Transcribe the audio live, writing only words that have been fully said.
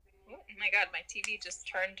my God, my TV just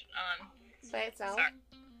turned on. By itself? Sorry.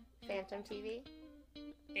 Phantom TV?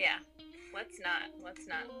 Yeah. Let's not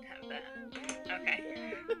have that. Okay.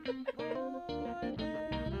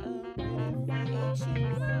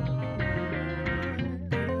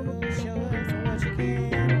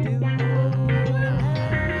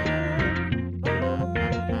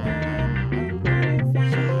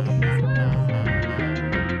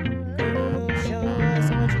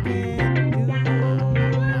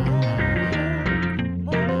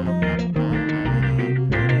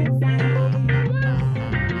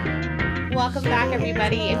 Welcome back,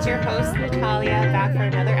 everybody. It's your host, Natalia, back for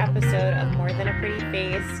another episode of More Than a Pretty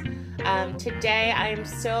Face. Today, I am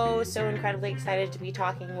so incredibly excited to be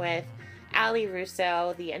talking with Ali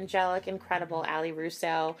Russo, the angelic, incredible Ali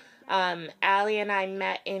Russo. Ali and I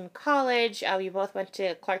met in college. We both went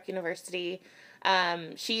to Clark University.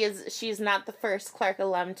 She's not the first Clark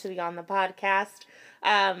alum to be on the podcast,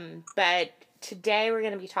 but today we're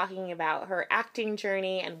going to be talking about her acting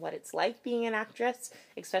journey and what it's like being an actress,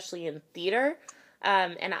 especially in theater.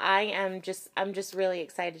 And I'm just really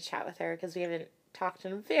excited to chat with her because we haven't talked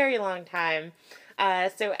in a very long time.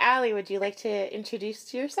 So Ali, would you like to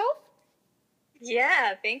introduce yourself?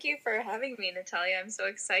 Yeah, thank you for having me, Natalia. I'm so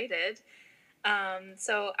excited.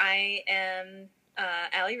 So I am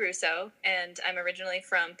Ali Russo, and I'm originally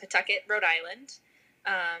from Pawtucket, Rhode Island.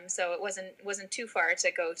 So it wasn't too far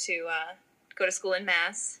to go to school in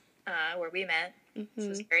Mass, where we met. Mm-hmm. This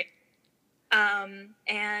was great.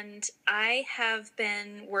 And I have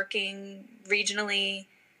been working regionally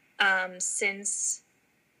since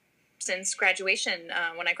graduation,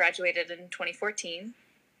 when I graduated in 2014.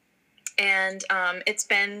 And it's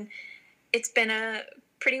been a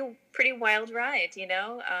pretty wild ride, you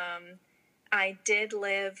know. I did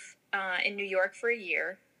live in New York for a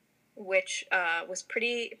year, which was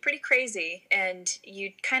pretty crazy, and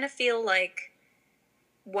you kind of feel like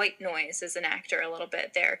white noise as an actor a little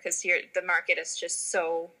bit there because the market is just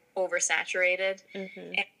so oversaturated.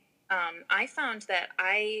 Mm-hmm. And I found that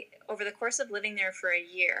over the course of living there for a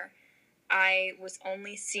year, I was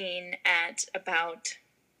only seen at about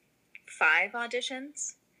 5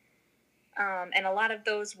 auditions, and a lot of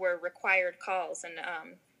those were required calls. And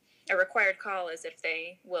a required call is if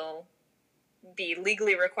they will be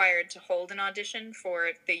legally required to hold an audition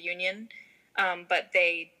for the union, but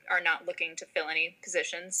they are not looking to fill any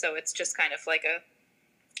positions, so it's just kind of like a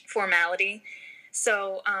formality.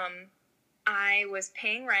 So I was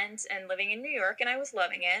paying rent and living in New York, and I was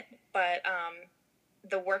loving it, but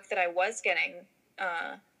the work that I was getting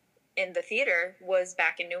in the theater was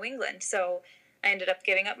back in New England, so I ended up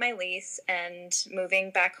giving up my lease and moving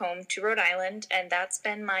back home to Rhode Island, and that's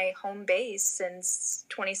been my home base since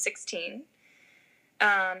 2016.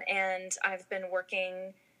 And I've been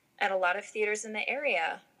working at a lot of theaters in the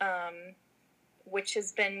area, which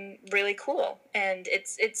has been really cool. And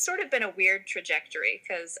it's sort of been a weird trajectory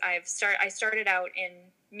because I started out in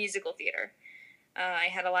musical theater. I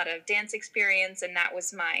had a lot of dance experience, and that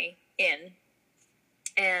was my in.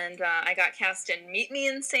 And I got cast in Meet Me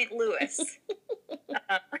in St. Louis.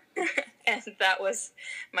 And that was,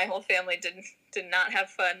 my whole family did not have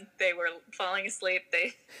fun. They were falling asleep.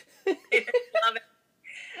 They didn't love it.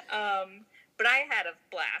 But I had a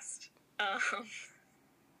blast.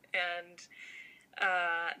 And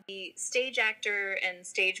the Stage Actor and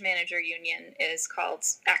Stage Manager Union is called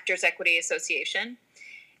Actors Equity Association.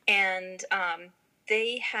 And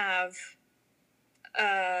they have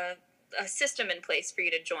a system in place for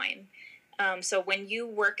you to join. So when you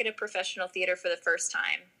work at a professional theater for the first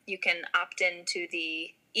time, you can opt into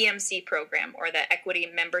the EMC program, or the Equity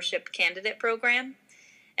Membership Candidate Program.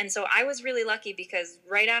 And so I was really lucky because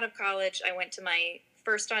right out of college, I went to my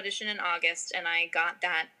first audition in August, and I got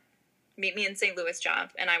that Meet Me in St. Louis job,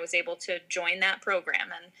 and I was able to join that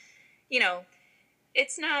program. And, you know,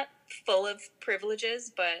 it's not full of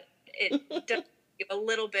privileges, but it does give a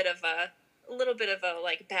little bit of a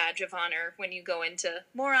like badge of honor when you go into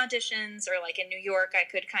more auditions. Or like in New York, I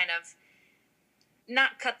could kind of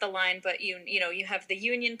not cut the line, but you have the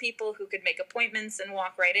union people who could make appointments and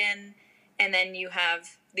walk right in, and then you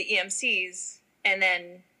have the EMCs, and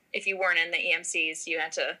then if you weren't in the EMCs, you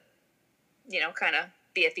had to, kind of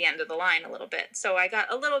be at the end of the line a little bit. So I got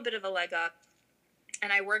a little bit of a leg up,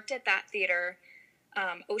 and I worked at that theater,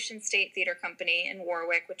 Ocean State Theater Company in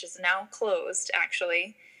Warwick, which is now closed,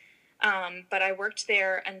 actually. But I worked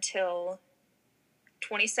there until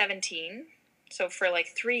 2017, so for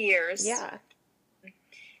like 3 years. Yeah.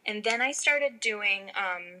 And then I started doing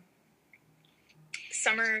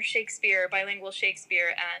summer Shakespeare, bilingual Shakespeare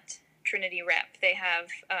at Trinity Rep. They have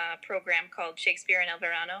a program called Shakespeare in El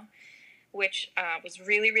Verano, which was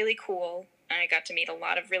really, really cool. I got to meet a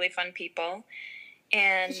lot of really fun people.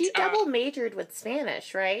 And you double majored with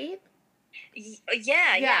Spanish, right?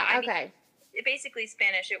 Yeah. I okay. mean, basically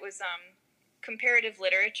Spanish. It was comparative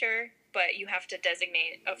literature, but you have to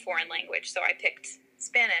designate a foreign language. So I picked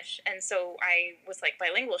Spanish, and so I was like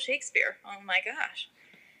bilingual Shakespeare. Oh my gosh.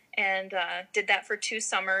 And did that for 2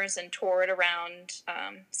 summers and toured around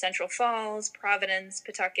Central Falls, Providence,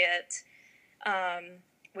 Pawtucket,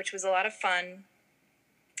 which was a lot of fun.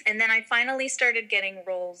 And then I finally started getting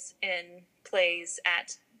roles in plays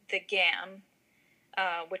at the GAM,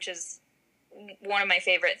 which is one of my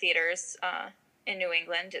favorite theaters in New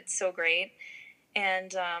England. It's so great.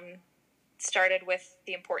 And started with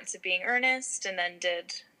The Importance of Being Earnest, and then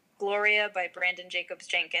did Gloria by Brandon Jacobs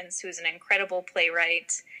Jenkins, who's an incredible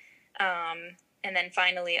playwright. And then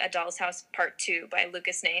finally A Doll's House Part 2 by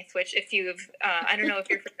Lucas Nath, which if you've, I don't know if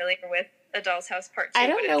you're familiar with A Doll's House Part 2. I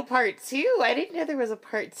don't know Part 2. I didn't know there was a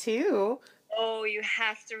Part 2. Oh, you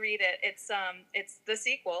have to read it. It's the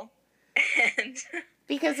sequel. And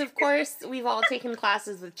because of course we've all taken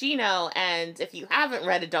classes with Gino, and if you haven't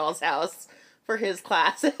read A Doll's House for his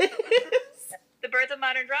classes, The Birth of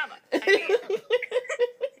Modern Drama. I mean,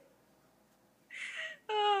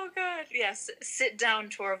 oh God, yes. Sit Down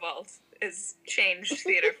Torvald has changed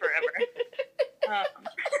theater forever.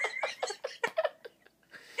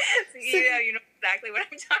 You know exactly what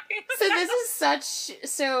I'm talking about. So this is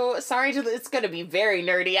so sorry it's going to be very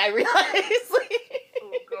nerdy, I realize.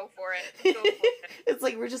 Ooh, go for it. It's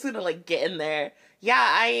like we're just going to like get in there. Yeah,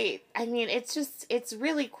 I mean, it's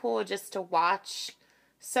really cool just to watch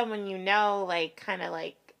someone like kind of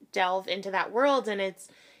like delve into that world, and it's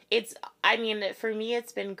I mean, for me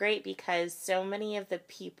it's been great because so many of the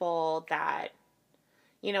people that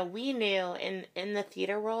we knew in the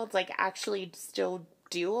theater world like actually still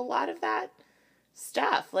do a lot of that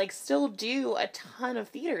stuff, like still do a ton of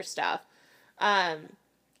theater stuff.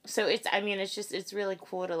 So it's really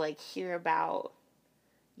cool to like hear about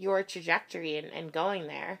your trajectory and going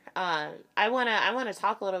there. I want to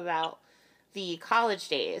talk a little about the college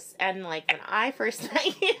days and like when I first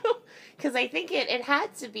met you, because I think it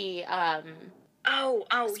had to be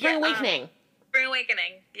Spring Awakening. Spring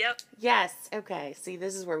Awakening. Yep. Yes. Okay. See,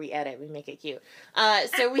 this is where we edit. We make it cute.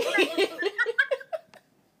 So we.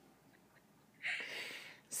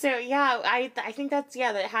 So yeah, I think that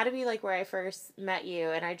had to be like where I first met you,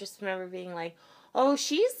 and I just remember being like, oh,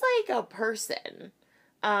 she's like a person,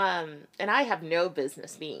 and I have no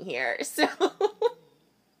business being here. So.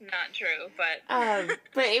 Not true, but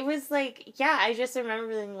but it was like, yeah, I just remember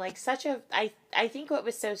being like I think what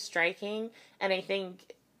was so striking, and I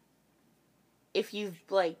think if you've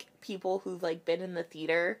like people who've like been in the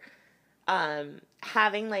theater,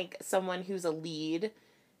 having like someone who's a lead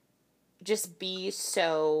just be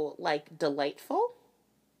so like delightful.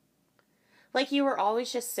 Like you were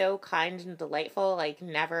always just so kind and delightful, like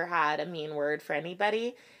never had a mean word for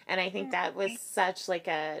anybody, and I think that was such like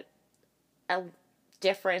a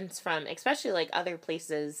difference from especially like other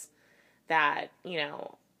places that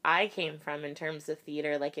I came from in terms of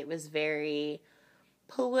theater. Like it was very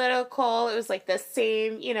political. It was like the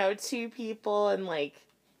same 2 people, and like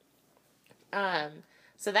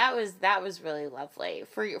so that was really lovely.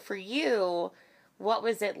 For you, what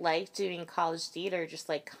was it like doing college theater, just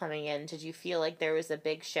like coming in? Did you feel like there was a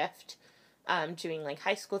big shift doing like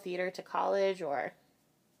high school theater to college, or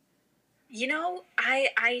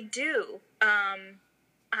I do.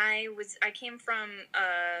 I came from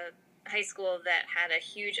a high school that had a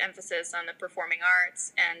huge emphasis on the performing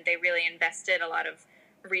arts, and they really invested a lot of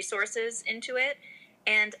resources into it.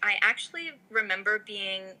 And I actually remember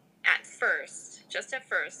being just at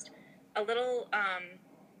first, a little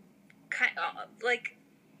like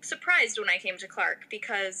surprised when I came to Clark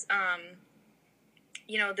because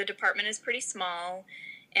the department is pretty small.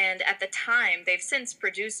 And at the time, they've since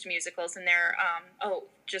produced musicals, and they're,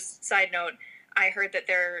 just side note, I heard that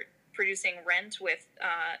they're producing Rent with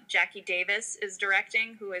Jackie Davis is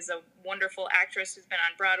directing, who is a wonderful actress who's been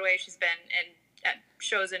on Broadway. She's been at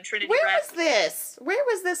shows in Trinity Where Rep. was this? Where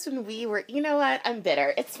was this when we were, you know what? I'm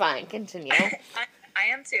bitter. It's fine. Continue. I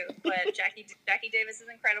am too, but Jackie Davis is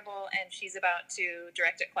incredible, and she's about to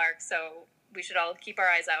direct at Clark, so we should all keep our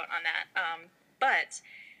eyes out on that. But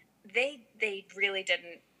they really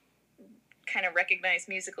didn't kind of recognize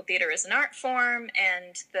musical theater as an art form,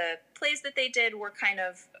 and the plays that they did were kind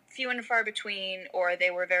of few and far between, or they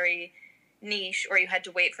were very niche, or you had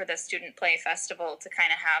to wait for the student play festival to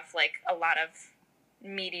kind of have like a lot of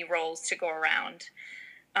meaty roles to go around.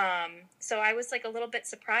 So I was like a little bit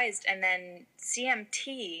surprised, and then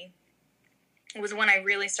CMT was when I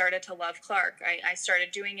really started to love Clark. I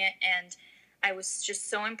started doing it, and I was just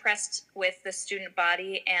so impressed with the student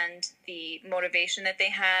body and the motivation that they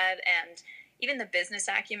had, and even the business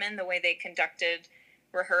acumen, the way they conducted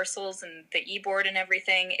rehearsals and the e-board and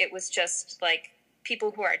everything. It was just like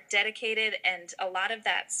people who are dedicated, and a lot of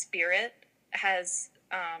that spirit has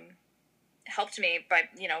helped me by,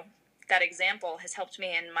 that example has helped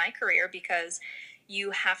me in my career, because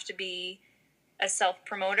you have to be a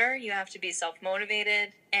self-promoter, you have to be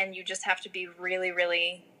self-motivated, and you just have to be really,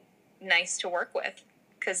 really nice to work with,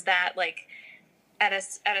 because that, like, at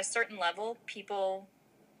a certain level, people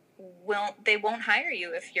won't hire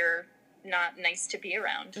you if you're not nice to be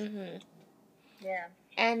around. Mm-hmm. Yeah.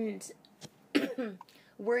 And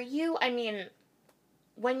were you, I mean,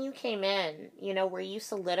 when you came in, were you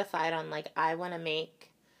solidified on, like, I want to make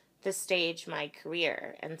the stage my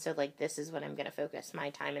career, and so, like, this is what I'm going to focus my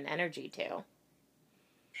time and energy to?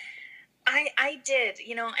 I did,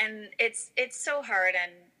 and it's so hard,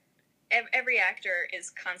 and every actor is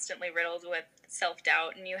constantly riddled with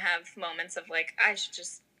self-doubt, and you have moments of, like, I should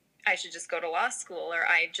just go to law school, or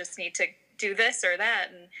I just need to do this or that,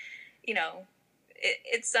 and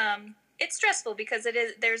it's stressful, because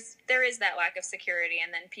there is that lack of security,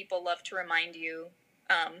 and then people love to remind you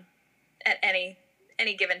at any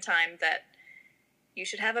given time that you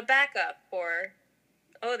should have a backup, or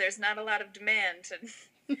there's not a lot of demand,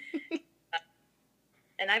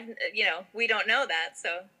 and we don't know that,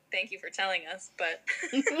 so thank you for telling us, but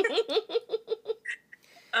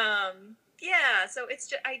yeah, so it's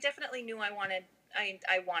just, I definitely knew I wanted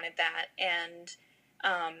that, and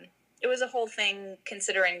it was a whole thing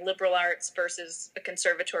considering liberal arts versus a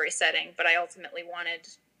conservatory setting, but I ultimately wanted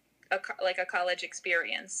a college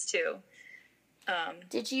experience too.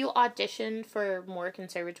 Did you audition for more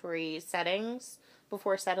conservatory settings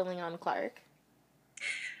before settling on Clark?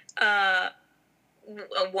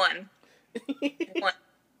 One.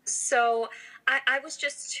 So I was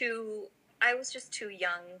just too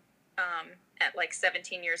young at like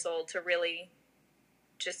 17 years old to really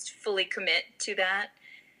just fully commit to that.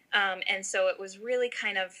 And so it was really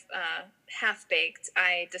kind of half-baked.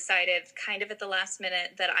 I decided kind of at the last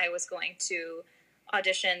minute that I was going to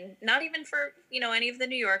audition, not even for, any of the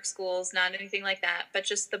New York schools, not anything like that, but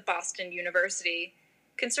just the Boston University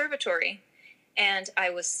Conservatory. And I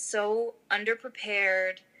was so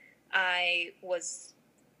underprepared. I was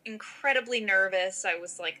incredibly nervous. I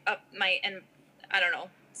was like and I don't know,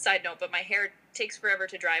 side note, but my hair takes forever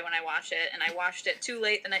to dry when I wash it, and I washed it too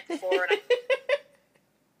late the night before, and I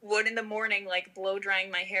would in the morning, like, blow drying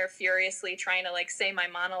my hair furiously, trying to, like, say my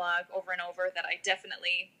monologue over and over that I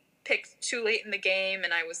definitely picked too late in the game,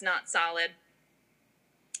 and I was not solid.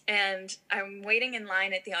 And I'm waiting in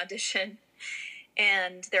line at the audition,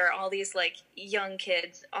 and there are all these, like, young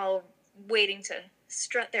kids all waiting to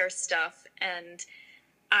strut their stuff, and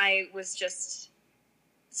I was just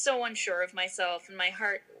so unsure of myself, and my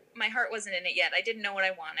heart wasn't in it yet. I didn't know what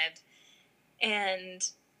I wanted. And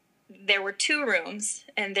there were two rooms,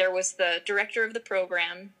 and there was the director of the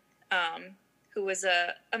program, who was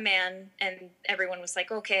a man, and everyone was like,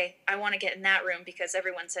 okay, I want to get in that room because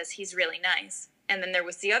everyone says he's really nice. And then there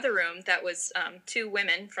was the other room that was two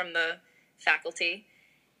women from the faculty,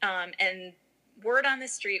 and word on the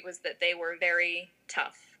street was that they were very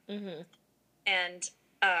tough. Mm-hmm. And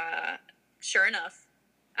sure enough,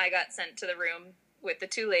 I got sent to the room with the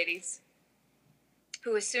two ladies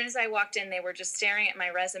who, as soon as I walked in, they were just staring at my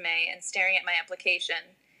resume and staring at my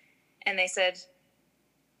application. And they said,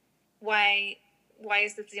 why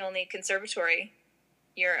is this the only conservatory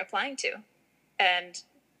you're applying to? And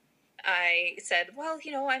I said, well,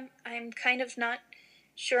 I'm kind of not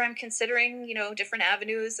sure. I'm considering, different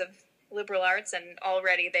avenues of liberal arts. And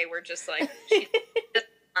already they were just like, she doesn't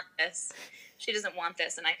want this. She doesn't want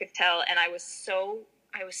this. And I could tell. And I was so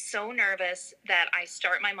nervous that I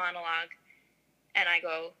start my monologue and I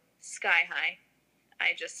go sky high.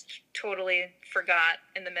 I just totally forgot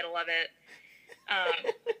in the middle of it.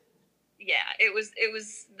 Yeah, it was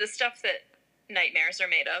the stuff that nightmares are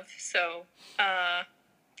made of. So,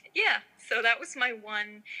 yeah, so that was my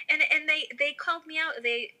one. And they called me out.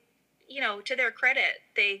 They, to their credit,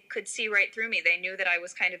 they could see right through me. They knew that I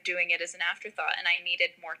was kind of doing it as an afterthought, and I needed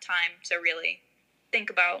more time to really think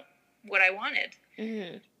about what I wanted.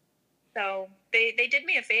 Mm-hmm. So they did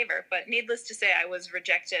me a favor, but needless to say, I was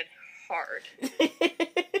rejected hard.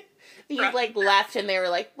 You left, and they were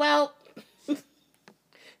like, well,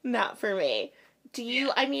 not for me. Do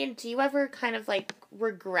you ever kind of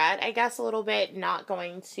regret, I guess, a little bit not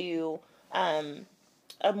going to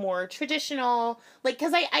a more traditional,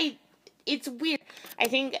 because it's weird. I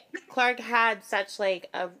think Clark had such, like,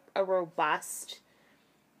 a robust,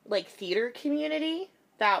 like, theater community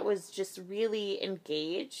that was just really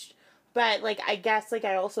engaged. But, like, I guess, like,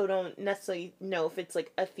 I also don't necessarily know if it's,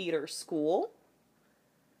 like, a theater school. No.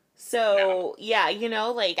 So, yeah,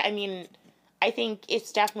 like, I mean, I think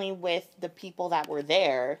it's definitely with the people that were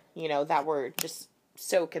there, that were just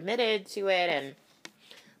so committed to it.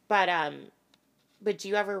 But do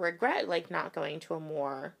you ever regret, like, not going to a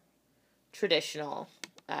more traditional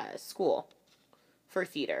school for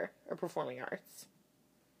theater or performing arts?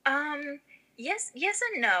 Yes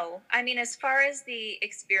and no. I mean, as far as the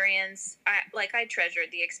experience, I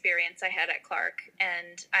treasured the experience I had at Clark,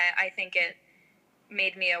 and I think it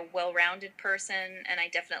made me a well-rounded person, and I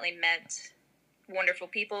definitely met wonderful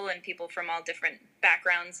people and people from all different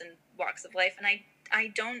backgrounds and walks of life. And I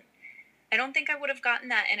don't think I would have gotten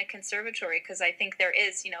that in a conservatory, because I think there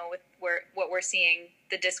is, with what we're seeing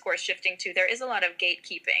the discourse shifting to, there is a lot of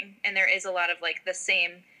gatekeeping, and there is a lot of, like, the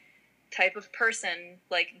same type of person,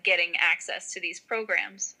 like, getting access to these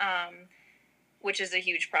programs, which is a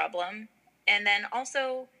huge problem. And then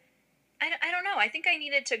also, I don't know, I think I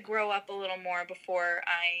needed to grow up a little more before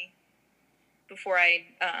I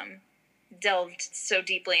delved so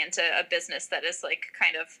deeply into a business that is, like,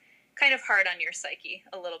 kind of hard on your psyche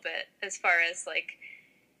a little bit, as far as, like,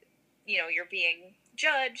 you're being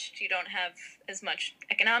judged, you don't have as much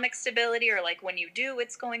economic stability, or, like, when you do,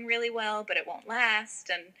 it's going really well, but it won't last.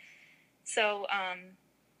 And so,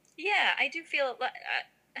 yeah, I do feel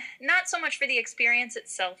not so much for the experience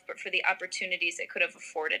itself, but for the opportunities it could have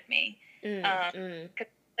afforded me.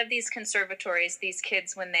 Of these conservatories, these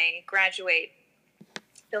kids, when they graduate,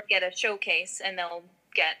 they'll get a showcase, and they'll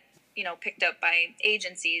get, picked up by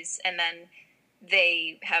agencies, and then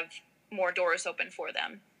they have more doors open for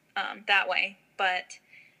them that way. But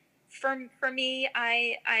for me,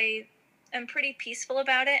 I am pretty peaceful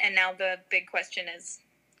about it. And now the big question is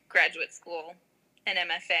graduate school and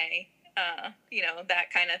MFA,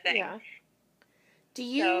 that kind of thing. Yeah. Do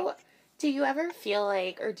you ever feel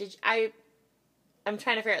like, or I'm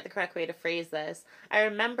trying to figure out the correct way to phrase this. I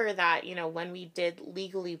remember that, when we did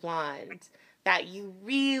Legally Blonde, that you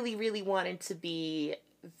really, really wanted to be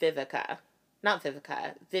Vivica. Not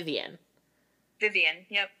Vivica, Vivian. Vivian,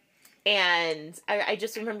 yep. And I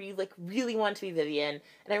just remember you, like, really want to be Vivian,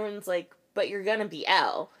 and everyone's like, but you're gonna be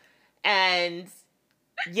Elle. And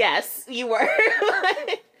yes, you were.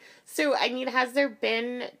 So, I mean, has there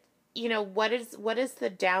been, what is the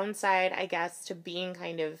downside, I guess, to being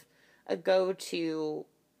kind of a go-to,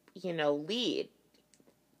 lead?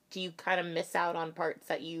 Do you kind of miss out on parts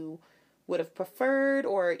that you would have preferred,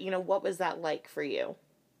 or, what was that like for you?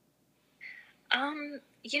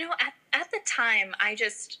 At the time, I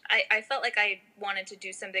felt like I wanted to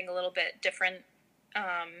do something a little bit different.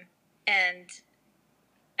 And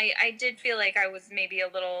I did feel like I was maybe a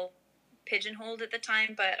little pigeonholed at the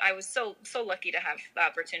time, but I was so lucky to have the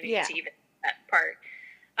opportunity to even that part.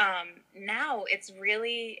 Now it's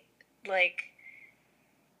really, like,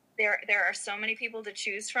 there are so many people to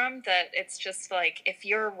choose from that it's just like, if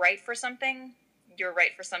you're right for something, you're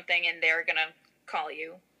right for something, and they're gonna call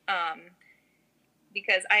you.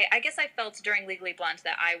 Because I guess I felt during Legally Blonde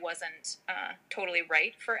that I wasn't totally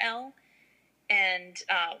right for Elle, and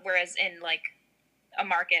whereas in, like, a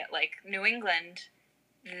market like New England,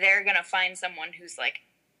 they're gonna find someone who's, like,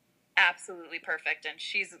 absolutely perfect, and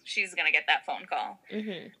she's gonna get that phone call.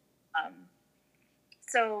 Mm-hmm.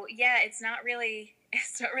 So yeah, it's not really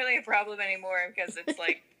a problem anymore, because it's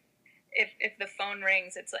like, if the phone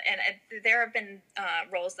rings, there have been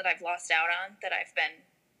roles that I've lost out on that I've been,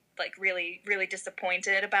 like, really, really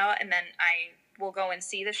disappointed about, and then I will go and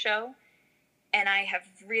see the show, and I have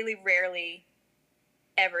really rarely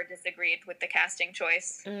ever disagreed with the casting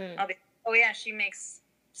choice. I'll be, oh yeah, she makes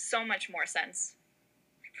so much more sense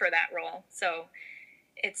for that role. So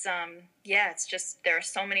it's it's just, there are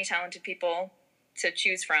so many talented people to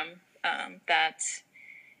choose from, that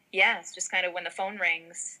it's just kind of, when the phone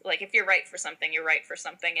rings, like, if you're right for something, you're right for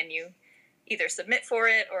something, and you either submit for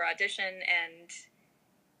it or audition, and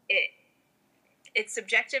it's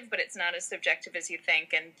subjective, but it's not as subjective as you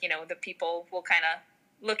think. And, the people will kind of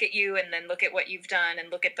look at you, and then look at what you've done,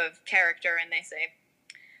 and look at the character, and they say,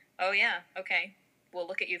 oh yeah, okay, we'll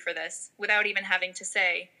look at you for this, without even having to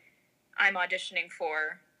say, I'm auditioning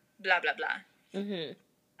for blah, blah, blah. Mm-hmm.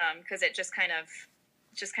 Because it just kind of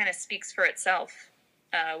speaks for itself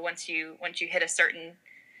once you hit a certain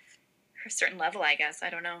level, I guess. I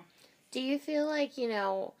don't know. Do you feel like,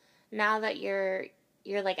 now that you're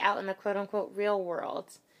like out in the quote unquote real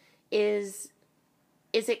world, is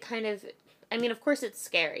it kind of, I mean, of course it's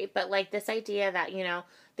scary, but like this idea that,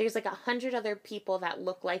 there's like 100 other people that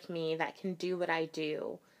look like me that can do what I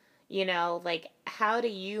do, like how do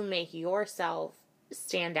you make yourself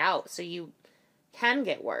stand out so you can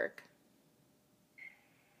get work?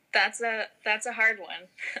 That's a hard one.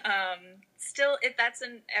 Still, that's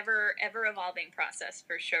an ever evolving process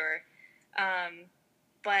for sure.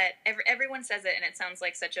 But everyone says it, and it sounds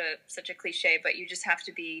like such a cliche. But you just have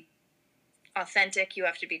to be authentic. You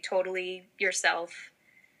have to be totally yourself,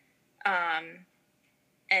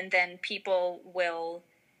 and then people will,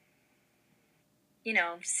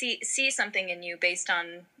 see something in you based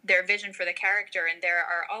on their vision for the character. And there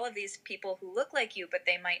are all of these people who look like you, but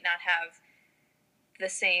they might not have the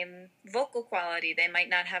same vocal quality. They might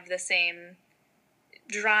not have the same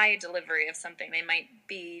dry delivery of something. They might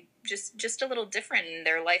be just a little different, and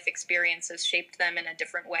their life experiences shaped them in a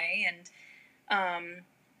different way. And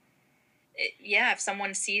if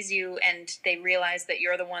someone sees you and they realize that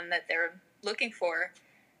you're the one that they're looking for,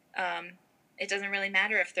 it doesn't really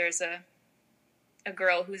matter if there's a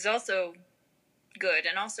girl who's also good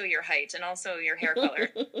and also your height and also your hair color.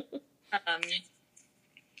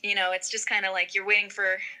 It's just kind of like you're waiting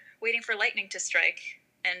for lightning to strike,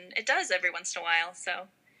 and it does every once in a while. So,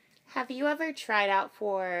 have you ever tried out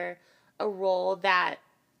for a role that,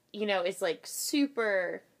 is like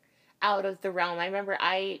super out of the realm? I remember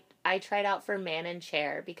I tried out for Man in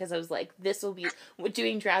Chair because I was like, this will be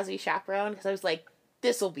doing Drowsy Chaperone, because I was like,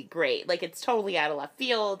 this will be great. Like, it's totally out of left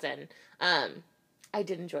field, and I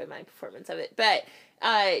did enjoy my performance of it. But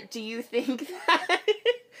do you think that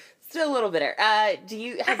still a little bitter? Have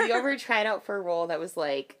you ever tried out for a role that was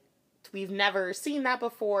like, we've never seen that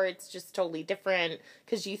before, it's just totally different,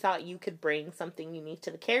 because you thought you could bring something unique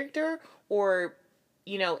to the character? Or,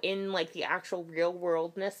 in like the actual real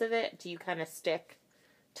worldness of it, do you kind of stick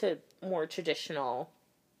to more traditional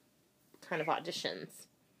kind of auditions?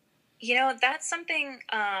 That's something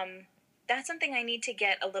I need to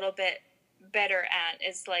get a little bit better at.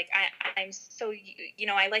 Is like I'm so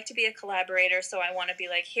I like to be a collaborator, so I want to be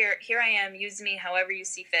like, here I am, use me however you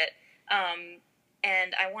see fit,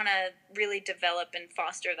 and I want to really develop and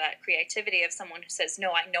foster that creativity of someone who says,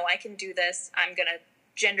 no, I know I can do this, I'm gonna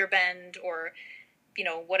gender bend or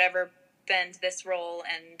whatever, bend this role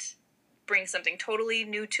and bring something totally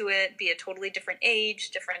new to it, be a totally different age,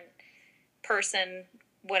 different person,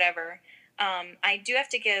 whatever. I do have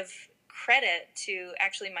to give credit to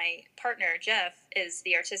actually my partner, Jeff, is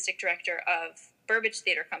the artistic director of Burbage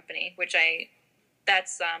Theater Company,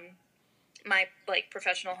 that's my like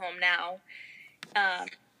professional home now.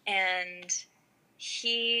 And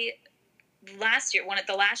he, last year,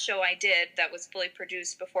 the last show I did that was fully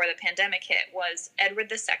produced before the pandemic hit was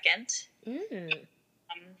Edward II,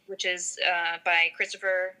 which is by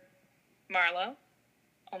Christopher Marlowe.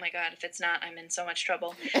 Oh my God, if it's not, I'm in so much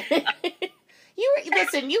trouble. You were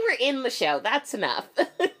in the show. That's enough.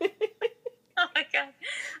 Oh my God.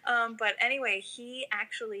 But anyway, he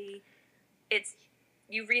actually,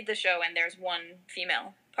 you read the show and there's one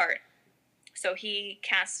female part. So he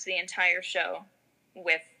casts the entire show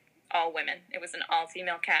with all women. It was an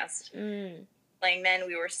all-female cast. Playing men,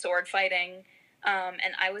 we were sword fighting.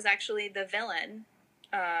 And I was actually the villain,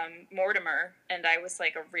 Mortimer, and I was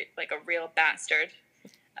like a real bastard.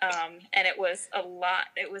 And it was a lot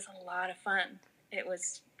of fun. It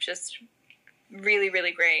was just really,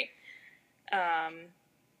 really great. So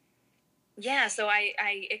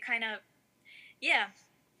it kind of,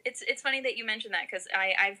 it's funny that you mentioned that, because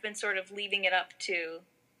I've been sort of leaving it up to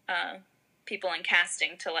people in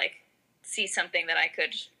casting to like see something that I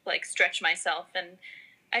could like stretch myself, and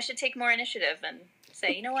I should take more initiative and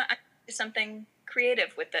say, you know what, I can do something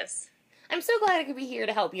creative with this. I'm so glad I could be here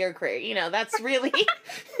to help your career. That's really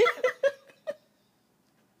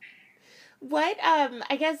what,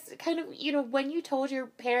 I guess kind of, when you told your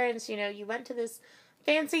parents, you went to this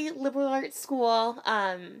fancy liberal arts school,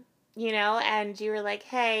 and you were like,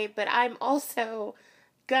 hey, but I'm also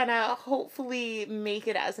gonna hopefully make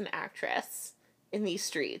it as an actress in these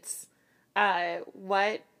streets.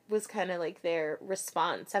 What was kind of like their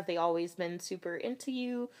response? Have they always been super into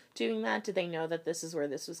you doing that? Did they know that this is where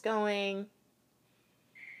this was going?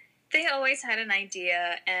 They always had an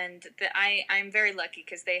idea, and I'm very lucky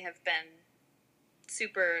because they have been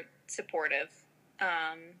super supportive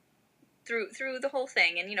through the whole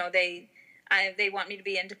thing. And they want me to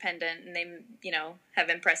be independent, and they have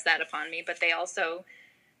impressed that upon me. But they also,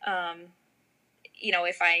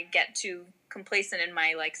 if I get too complacent in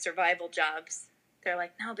my like survival jobs, they're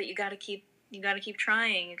like, no, but you got to keep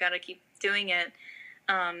trying. You got to keep doing it.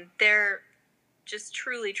 They're just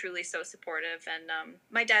truly, truly so supportive. And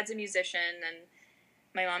my dad's a musician, and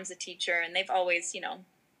my mom's a teacher, and they've always,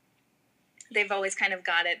 they've always kind of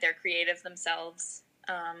got it. They're creative themselves.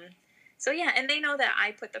 So yeah, and they know that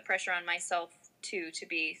I put the pressure on myself too to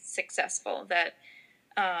be successful. That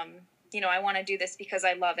I want to do this because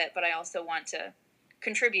I love it, but I also want to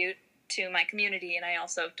contribute to my community, and I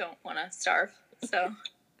also don't want to starve. So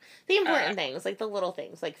the important things, like the little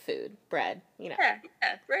things, like food, bread, Yeah,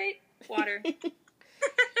 right. Water.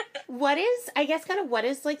 What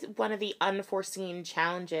is like one of the unforeseen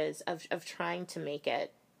challenges of trying to make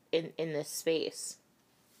it in this space?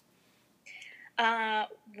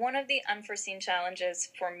 One of the unforeseen challenges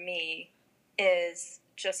for me is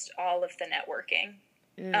just all of the networking.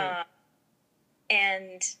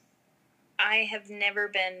 And I have never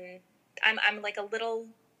been, I'm like a little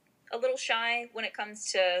shy when it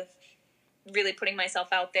comes to really putting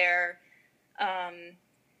myself out there,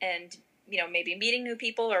 and maybe meeting new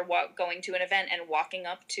people, or going to an event and walking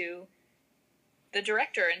up to the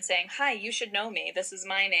director and saying, "Hi, you should know me. This is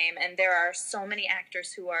my name." And there are so many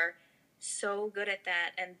actors who are so good at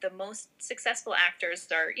that, and the most successful actors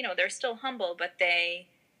are, they're still humble, but they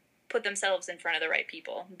put themselves in front of the right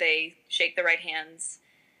people. They shake the right hands,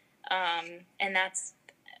 and that's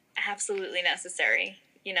absolutely necessary.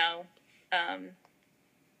 You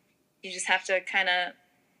just have to kind of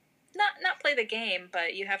not play the game,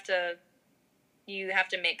 but you have to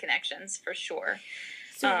make connections for sure.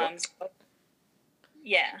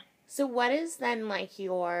 Yeah. So what is then like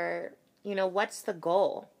your, what's the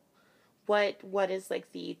goal? What is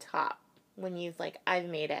like the top when you've like, I've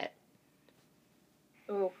made it?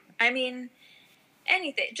 Oh, I mean,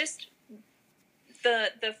 anything. Just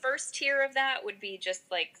the first tier of that would be just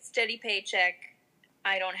like steady paycheck.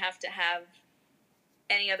 I don't have to have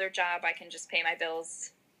any other job. I can just pay my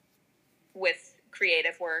bills with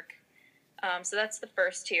creative work. So that's the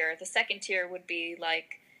first tier. The second tier would be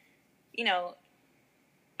like,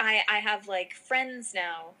 I have like friends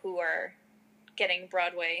now who are getting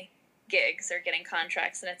Broadway gigs or getting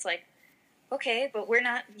contracts, and it's like, okay, but we're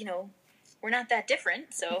not that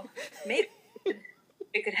different, so maybe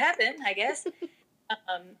it could happen, I guess.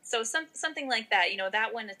 So something like that,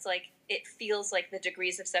 that one, it's like, it feels like the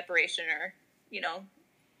degrees of separation are,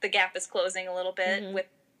 the gap is closing a little bit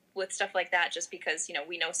with stuff like that, just because,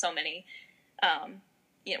 we know so many,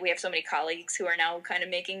 we have so many colleagues who are now kind of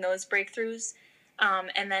making those breakthroughs.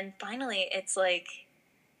 And then finally, it's like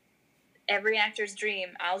every actor's dream,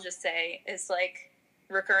 I'll just say, is like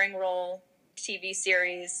recurring role, TV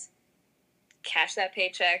series, cash that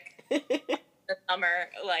paycheck, the summer,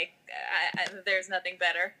 like there's nothing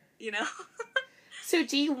better, So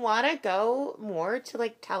do you want to go more to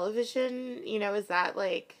like television? Is that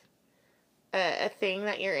like a thing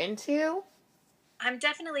that you're into? I'm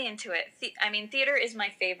definitely into it. Theater is my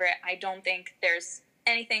favorite. I don't think there's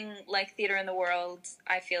anything like theater in the world.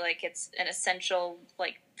 I feel like it's an essential,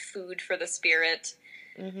 like, food for the spirit,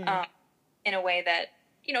 in a way that,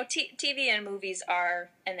 TV and movies are,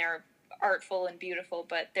 and they're artful and beautiful,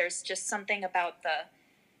 but there's just something about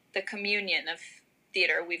the communion of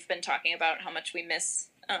theater. We've been talking about how much we miss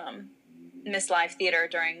live theater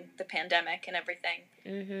during the pandemic and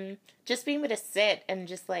everything. Just being able to sit and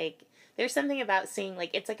just like, there's something about seeing, like,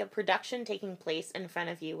 it's like a production taking place in front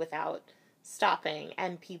of you without stopping,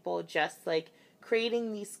 and people just like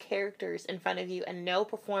creating these characters in front of you, and no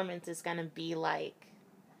performance is gonna be like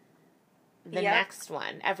the next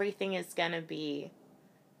one. Everything is gonna be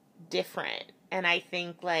different. And I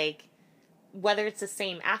think like whether it's the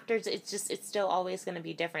same actors, it's still always gonna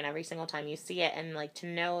be different every single time you see it. And like to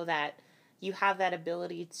know that you have that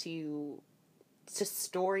ability to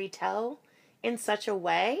story tell in such a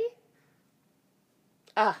way,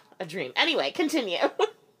 a dream. Anyway, continue.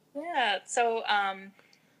 Yeah, so,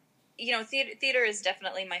 theater is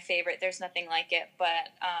definitely my favorite. There's nothing like it,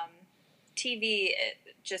 but TV, it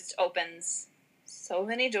just opens so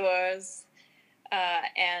many doors,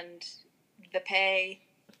 and the pay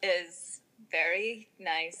is very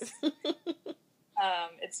nice.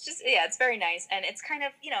 It's just, it's very nice, and it's kind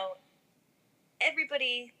of,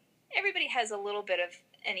 everybody has a little bit of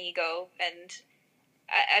an ego, and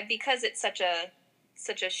because it's such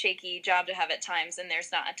a shaky job to have at times, and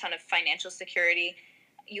there's not a ton of financial security,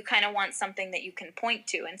 you kind of want something that you can point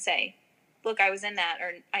to and say, look, I was in that,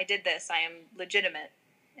 or I did this, I am legitimate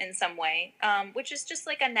in some way, which is just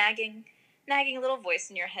like a nagging little voice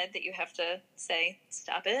in your head that you have to say,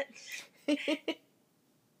 stop it.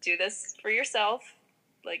 Do this for yourself.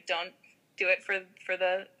 Like, don't do it for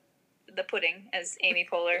the pudding, as Amy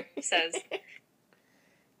Poehler says.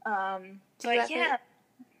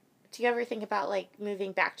 Do you ever think about like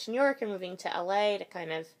moving back to New York or moving to LA to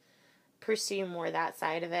kind of pursue more that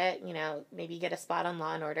side of it, you know, maybe get a spot on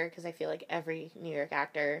Law and Order, because I feel like every New York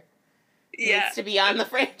actor needs to be on the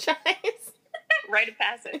franchise. Rite of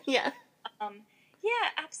passage. Yeah.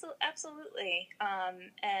 Yeah, absolutely.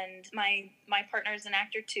 And my partner's an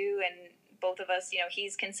actor too, and both of us, you know,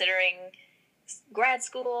 he's considering grad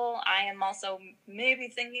school. I am also maybe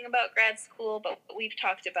thinking about grad school, but we've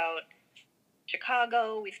talked about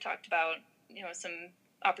Chicago. We've talked about, you know, some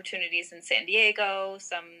opportunities in San Diego,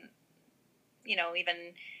 some, you know, even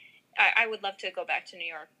I would love to go back to New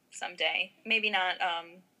York someday. Maybe not.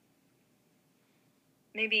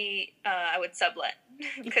 Maybe I would sublet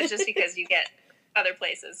because you get other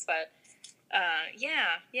places. But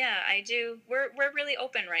yeah, I do. We're really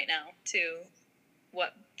open right now to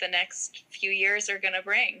what the next few years are going to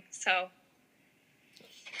bring. So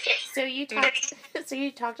you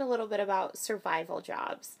talked a little bit about survival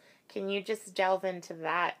jobs. Can you just delve into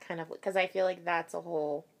that kind of, because I feel like that's a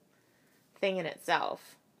whole thing in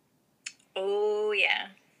itself. Oh yeah.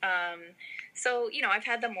 So, you know, I've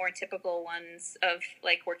had the more typical ones of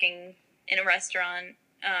like working in a restaurant.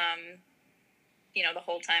 You know, the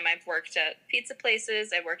whole time I've worked at pizza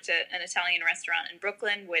places. I worked at an Italian restaurant in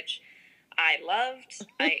Brooklyn, which I loved.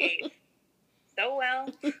 I ate so well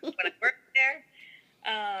when I worked there.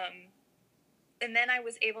 And then I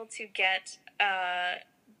was able to get a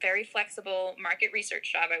very flexible market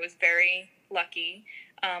research job. I was very lucky.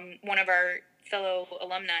 One of our fellow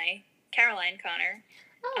alumni, Caroline Connor.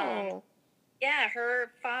 Oh. Yeah,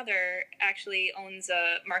 her father actually owns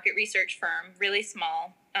a market research firm, really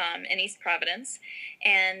small, in East Providence.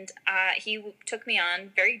 And he took me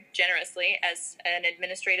on very generously as an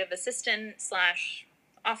administrative assistant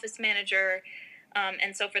 / office manager.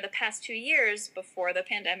 And so for the past 2 years before the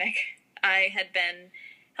pandemic, I had been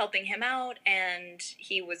helping him out, and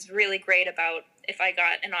he was really great about if I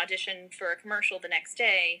got an audition for a commercial the next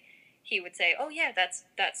day, he would say, "Oh yeah, that's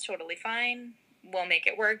totally fine. We'll make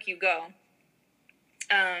it work. You go."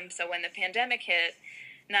 So when the pandemic hit,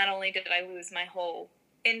 not only did I lose my whole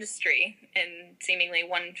industry in seemingly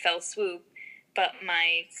one fell swoop, but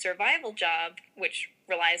my survival job, which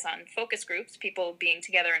relies on focus groups, people being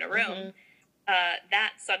together in a room,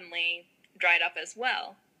 that suddenly dried up as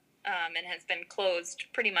well, and has been closed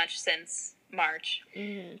pretty much since March.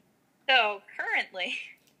 Mm-hmm. So currently,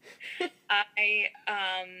 I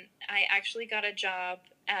actually got a job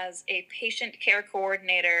as a patient care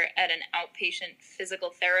coordinator at an outpatient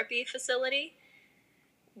physical therapy facility,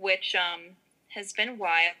 which has been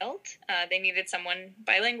wild. They needed someone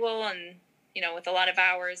bilingual and, you know, with a lot of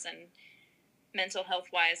hours, and mental health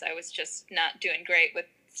wise, I was just not doing great with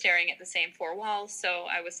staring at the same four walls. So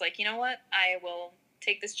I was like, you know what, I will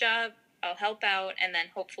take this job, I'll help out, and then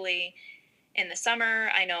hopefully in the summer,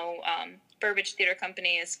 I know Burbage Theater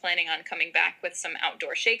Company is planning on coming back with some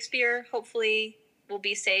outdoor Shakespeare. Hopefully we'll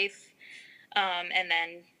be safe. And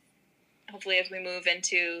then hopefully as we move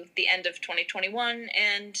into the end of 2021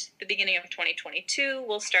 and the beginning of 2022,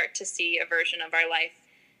 we'll start to see a version of our life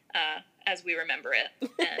as we remember it.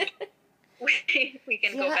 And we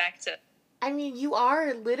can go back to... I mean, you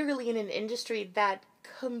are literally in an industry that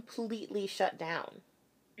completely shut down.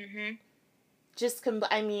 Mm-hmm.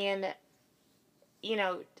 I mean, you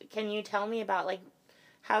know, can you tell me about, like,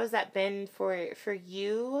 how has that been for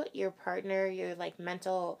you, your partner, your, like,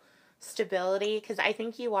 mental stability? Because I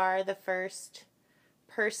think you are the first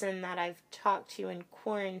person that I've talked to in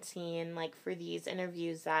quarantine, like, for these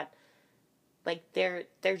interviews that, like, their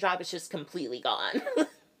job is just completely gone.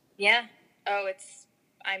 Yeah. Oh, it's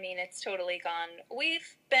totally gone.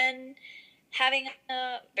 We've been having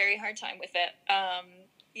a very hard time with it.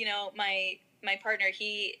 You know, my partner,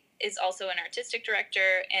 he is also an artistic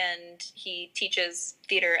director, and he teaches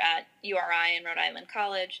theater at URI in Rhode Island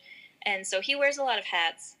College. And so he wears a lot of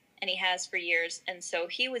hats, and he has for years. And so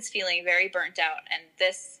he was feeling very burnt out. And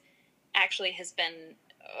this actually has been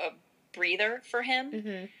a breather for him.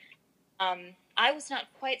 Mm-hmm. I was not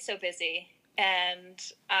quite so busy, and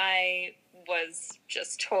I was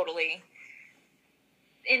just totally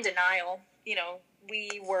in denial. You know,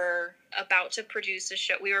 we were about to produce a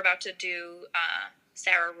show. We were about to do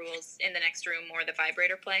Sarah Rules in the Next Room, or the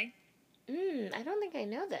Vibrator play. I don't think I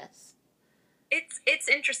know this. It's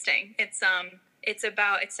interesting. It's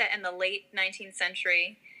set in the late 19th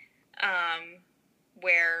century,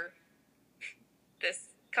 where this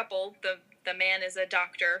couple, the man is a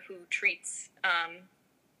doctor who treats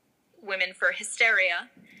women for hysteria.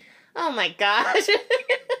 Oh my gosh.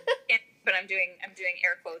 But I'm doing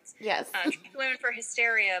air quotes. Yes. Treats women for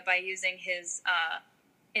hysteria by using his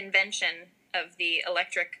invention of the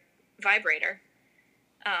electric vibrator.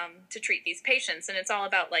 to treat these patients, and it's all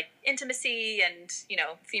about like intimacy and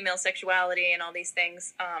female sexuality and all these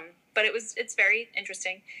things. But it's very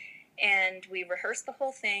interesting, and we rehearsed the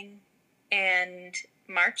whole thing, and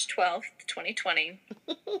March 12th, 2020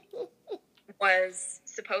 was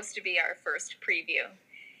supposed to be our first preview,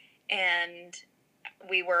 and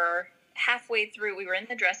we were halfway through. We were in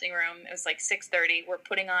the dressing room. It was like 6:30. We're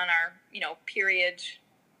putting on our period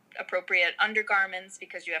appropriate undergarments,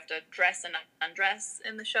 because you have to dress and undress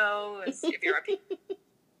in the show if you're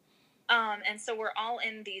and so we're all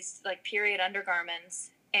in these like period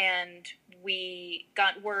undergarments, and we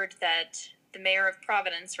got word that the mayor of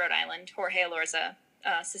Providence, Rhode Island, Jorge Elorza,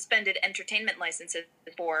 suspended entertainment licenses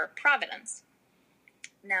for Providence.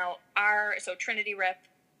 Now so Trinity Rep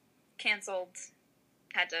canceled,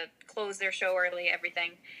 had to close their show early,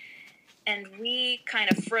 everything. And we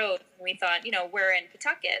kind of froze. We thought, we're in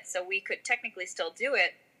Pawtucket, so we could technically still do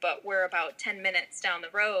it, but we're about 10 minutes down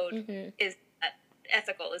the road. Mm-hmm. Is that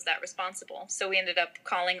ethical? Is that responsible? So we ended up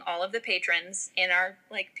calling all of the patrons in our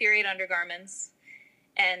like period undergarments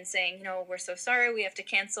and saying, we're so sorry, we have to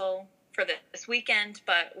cancel for this weekend,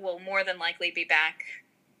 but we'll more than likely be back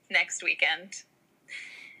next weekend.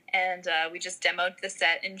 And we just demoed the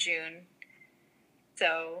set in June.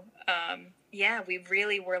 So we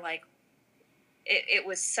really were like, it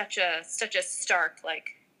was such a stark,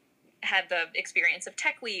 like, had the experience of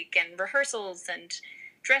Tech Week and rehearsals and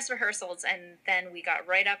dress rehearsals, and then we got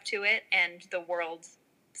right up to it and the world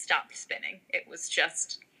stopped spinning. It was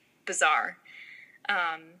just bizarre.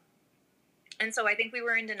 And so I think we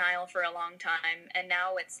were in denial for a long time, and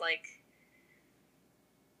now it's like,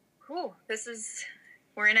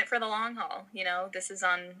 we're in it for the long haul. This is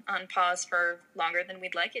on pause for longer than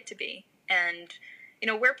we'd like it to be. And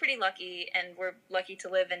we're pretty lucky, and we're lucky to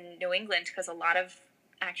live in New England, because a lot of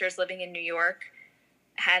actors living in New York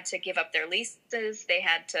had to give up their leases. They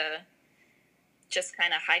had to just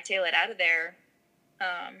kind of hightail it out of there,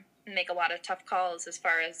 and make a lot of tough calls as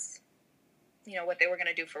far as, what they were going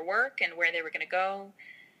to do for work and where they were going to go.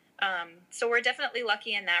 So we're definitely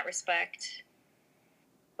lucky in that respect.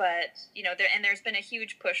 But, there's been a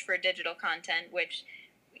huge push for digital content, which,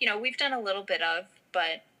 we've done a little bit of,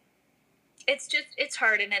 but it's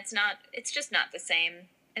hard, and it's just not the same.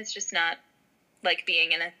 It's just not like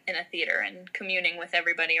being in a theater and communing with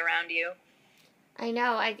everybody around you. I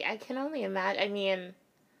know. I can only imagine. I mean,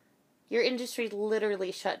 your industry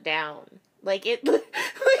literally shut down. Like it.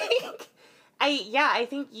 I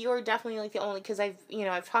think you're definitely like the only, because I've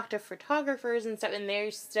talked to photographers and stuff, and they're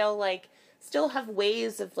still have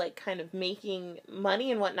ways of like kind of making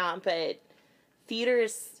money and whatnot, but theater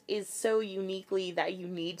is so uniquely that you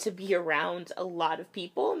need to be around a lot of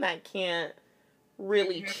people, and that can't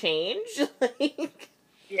really change.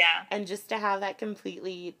 And just to have that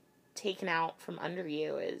completely taken out from under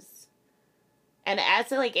you is, and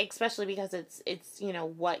as like, especially because it's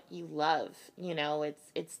what you love,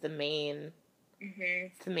 it's the main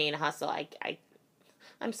it's the main hustle.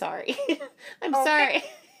 I'm sorry. I'm sorry.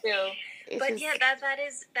 But that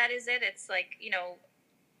is it. It's like,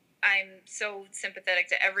 I'm so sympathetic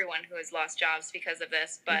to everyone who has lost jobs because of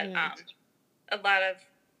this, but I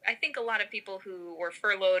think a lot of people who were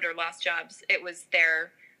furloughed or lost jobs, it was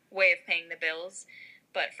their way of paying the bills.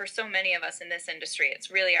 But for so many of us in this industry, it's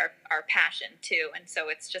really our passion too. And so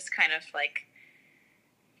it's just kind of like,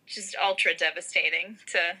 just ultra devastating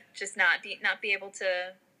to just not be able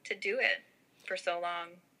to do it for so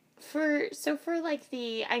long. For like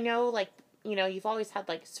I know, like, you've always had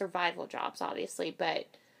like survival jobs, obviously, but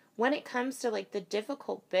when it comes to like the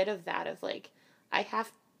difficult bit of that, of like, I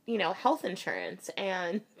have, health insurance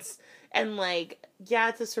and like, yeah,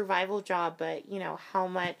 it's a survival job, but how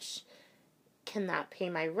much can that pay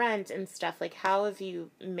my rent and stuff? Like, how have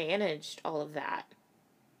you managed all of that?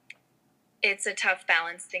 It's a tough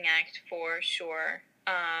balancing act for sure.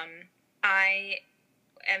 I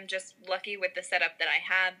am just lucky with the setup that I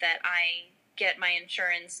had, that I get my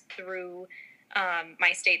insurance through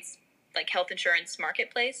my state's like health insurance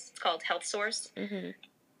marketplace. It's called Health Source. Mm-hmm.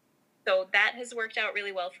 So that has worked out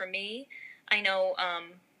really well for me. I know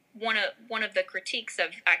one of the critiques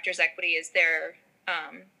of Actors Equity is their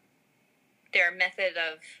method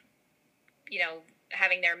of,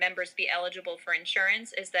 having their members be eligible for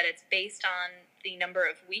insurance, is that it's based on the number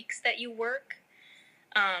of weeks that you work.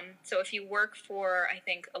 So if you work for, I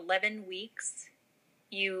think, 11 weeks,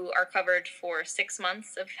 you are covered for 6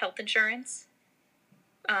 months of health insurance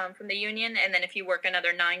from the union. And then if you work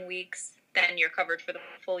another 9 weeks, then you're covered for the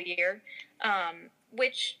full year,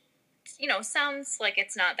 which, sounds like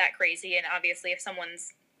it's not that crazy. And obviously if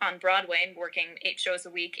someone's on Broadway and working 8 shows a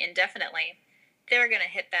week indefinitely, they're going to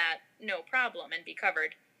hit that no problem and be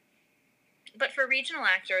covered. But for regional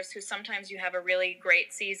actors, who sometimes you have a really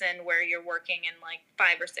great season where you're working in like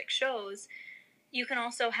 5 or 6 shows, you can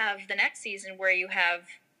also have the next season where you have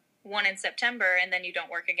one in September and then you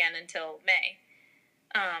don't work again until May.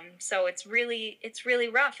 So it's really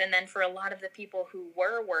rough. And then for a lot of the people who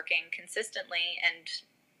were working consistently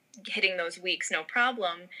and hitting those weeks no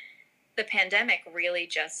problem, the pandemic really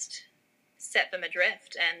just set them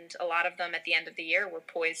adrift. And a lot of them at the end of the year were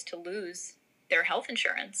poised to lose their health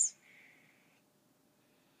insurance.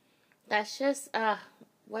 That's just,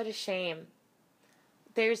 what a shame.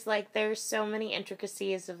 There's so many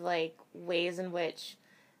intricacies of, like, ways in which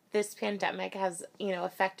this pandemic has,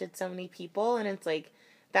 affected so many people, and it's, like,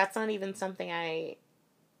 that's not even something I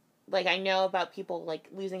know about people, like,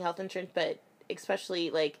 losing health insurance, but especially,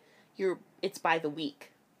 like, it's by the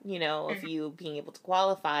week, of you being able to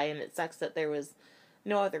qualify, and it sucks that there was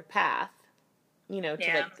no other path,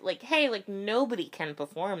 to, hey, nobody can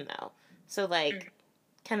perform, though. So,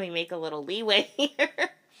 can we make a little leeway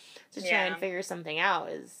here to try and figure something out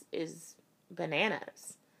is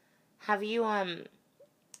bananas. Have you,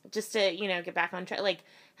 just to, get back on track,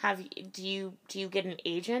 do you get an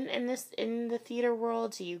agent in the theater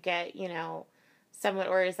world? Do you get, someone,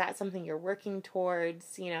 or is that something you're working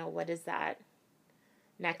towards? What is that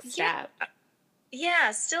next step?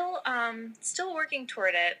 Yeah, still working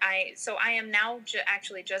toward it. I am now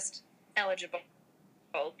actually just eligible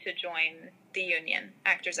to join the union,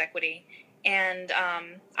 Actors Equity, and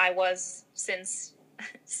I was since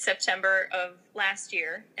September of last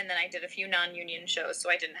year, and then I did a few non-union shows, so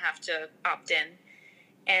I didn't have to opt in.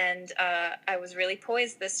 And I was really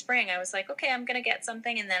poised this spring. I was like, okay, I'm gonna get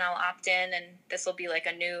something, and then I'll opt in, and this will be like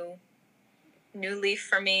a new leaf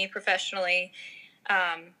for me professionally.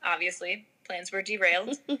 Obviously, plans were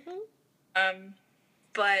derailed,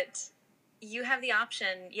 but you have the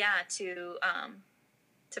option,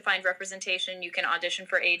 to find representation. You can audition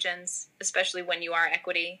for agents, especially when you are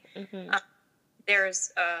equity. Mm-hmm.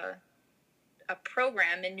 There's a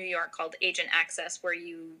program in New York called Agent Access where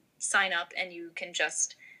you sign up and you can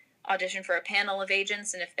just audition for a panel of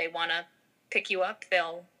agents, and if they want to pick you up,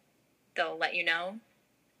 they'll let you know.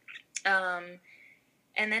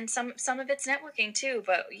 And then some of it's networking too.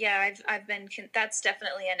 But yeah, that's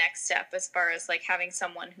definitely a next step as far as like having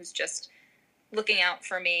someone who's just looking out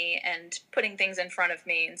for me and putting things in front of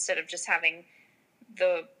me instead of just having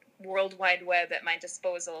the World Wide Web at my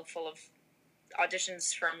disposal full of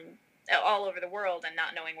auditions from all over the world and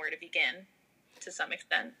not knowing where to begin to some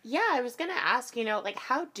extent. Yeah, I was going to ask,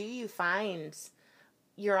 how do you find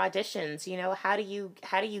your auditions? How do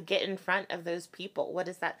you get in front of those people? What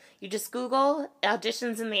is that? You just Google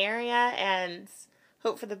auditions in the area and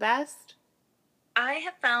hope for the best? I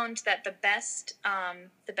have found that the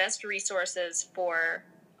best resources for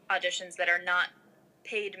auditions that are not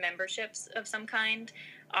paid memberships of some kind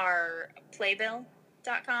are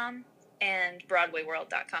Playbill.com and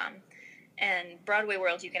BroadwayWorld.com. And Broadway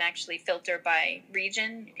World, you can actually filter by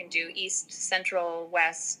region. You can do East, Central,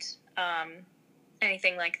 West,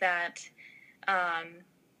 anything like that.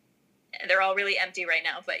 They're all really empty right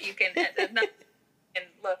now, but you can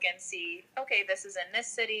look and see, okay, this is in this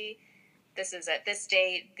city, this is at this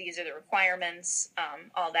date, these are the requirements,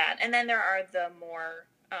 all that. And then there are the more,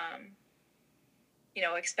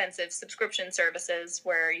 expensive subscription services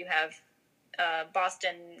where you have a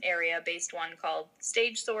Boston area-based one called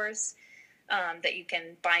Stage Source that you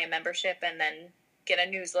can buy a membership and then get a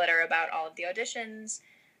newsletter about all of the auditions.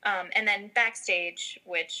 And then Backstage,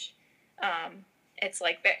 which it's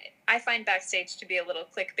like, I find Backstage to be a little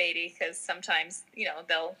clickbaity because sometimes,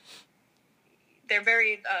 they're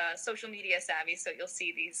very social media savvy, so you'll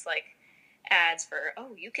see these like ads for,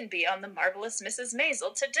 you can be on the Marvelous Mrs.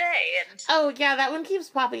 Maisel today, and oh yeah, that one keeps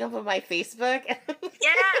popping up on my Facebook.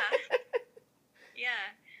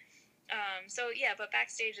 But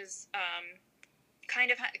Backstage is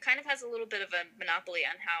kind of has a little bit of a monopoly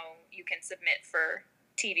on how you can submit for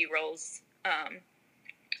TV roles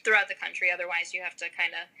throughout the country. Otherwise, you have to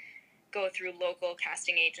kind of go through local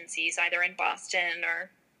casting agencies, either in Boston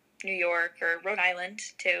or New York or Rhode Island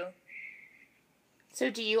too. So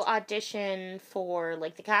do you audition for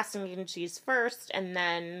like the casting agencies first and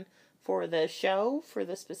then for the show, for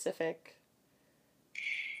the specific?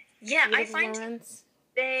 Yeah, I find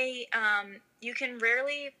they, you can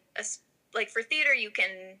rarely, like for theater, you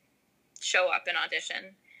can show up and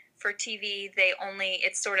audition. For TV,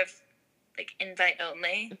 it's sort of like invite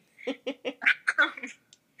only.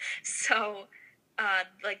 So,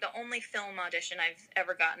 like the only film audition I've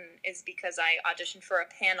ever gotten is because I auditioned for a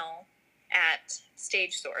panel at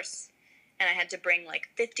Stage Source, and I had to bring like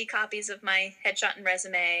 50 copies of my headshot and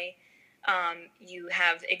resume. You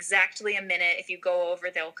have exactly a minute. If you go over,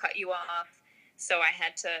 they'll cut you off. So I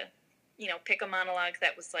had to, pick a monologue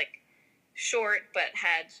that was like short but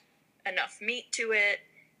had enough meat to it.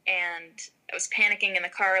 And I was panicking in the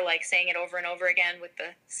car, like saying it over and over again with the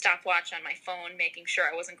stopwatch on my phone, making sure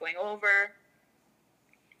I wasn't going over.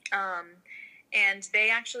 And they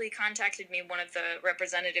actually contacted me, one of the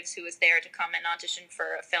representatives who was there, to come and audition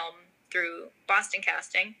for a film through Boston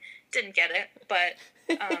Casting. Didn't get it, but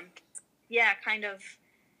yeah, kind of.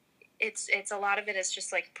 It's a lot of it is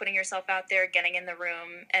just like putting yourself out there, getting in the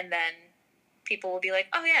room, and then people will be like,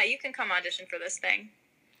 "Oh yeah, you can come audition for this thing."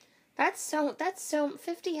 That's so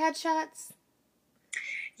 50 headshots.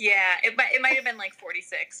 Yeah, it might have been like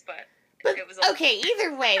 46, but it was okay.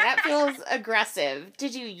 Either way, that feels aggressive.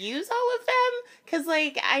 Did you use all of them? Because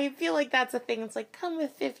like I feel like that's a thing. It's like come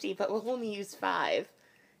with 50, but we'll only use 5,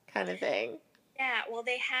 kind of thing. Yeah, well,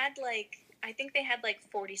 I think they had like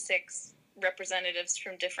 46 representatives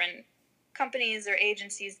from different companies or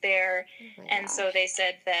agencies there, and so they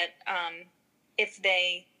said that if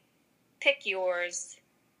they pick yours,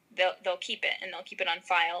 they'll keep it and they'll keep it on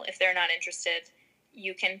file. If they're not interested,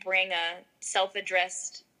 you can bring a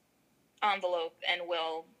self-addressed envelope and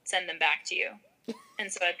we'll send them back to you.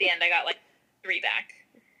 And so at the end, I got like 3 back.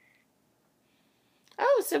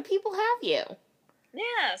 Oh, so people have you.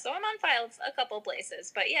 Yeah, so I'm on file a couple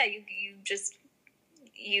places, but yeah,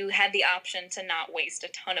 you had the option to not waste a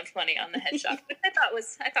ton of money on the headshot, which I thought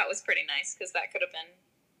was pretty nice, because that could have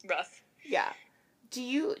been rough. Yeah.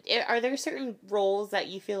 Are there certain roles that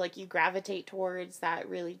you feel like you gravitate towards that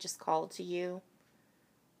really just call to you?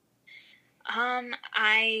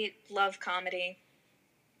 I love comedy.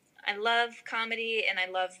 And I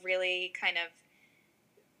love really kind of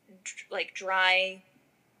like dry,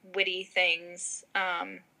 witty things.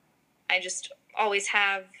 I just always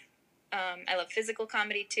have. I love physical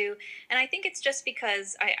comedy too, and I think it's just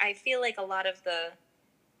because I feel like a lot of the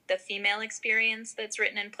female experience that's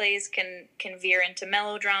written in plays can veer into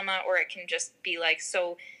melodrama, or it can just be like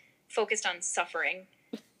so focused on suffering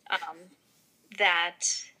that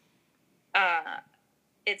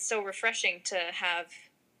it's so refreshing to have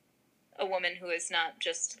a woman who is not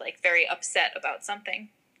just like very upset about something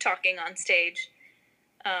talking on stage.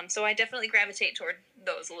 So I definitely gravitate toward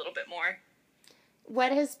those a little bit more.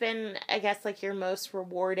 What has been, I guess, like your most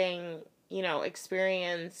rewarding,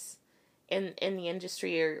 experience in the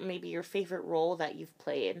industry, or maybe your favorite role that you've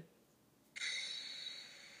played?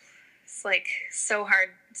 It's like so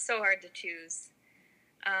hard to choose.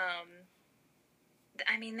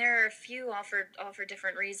 I mean, there are a few all for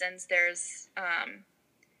different reasons. There's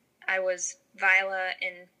I was Viola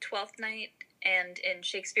in Twelfth Night and in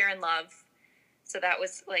Shakespeare in Love, so that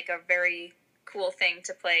was like a very cool thing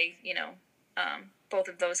to play. Both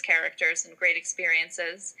of those characters, and great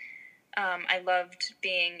experiences. I loved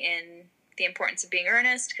being in The Importance of Being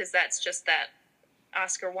Earnest, because that's just that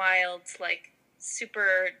Oscar Wilde, like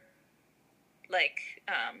super, like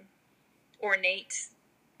ornate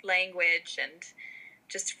language, and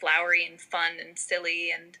just flowery and fun and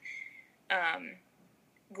silly. And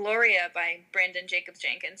Gloria by Brandon Jacobs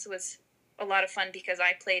Jenkins was a lot of fun, because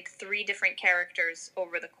I played 3 different characters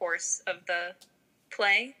over the course of the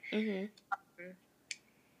play. Mm-hmm.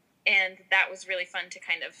 And that was really fun to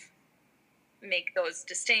kind of make those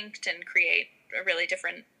distinct and create a really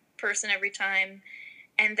different person every time.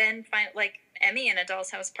 And then like Emmy in A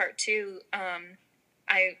Doll's House Part 2,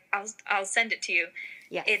 I'll send it to you.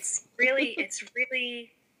 Yes. It's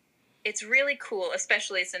really cool,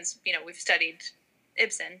 especially since, we've studied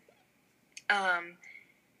Ibsen.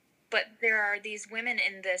 But there are these women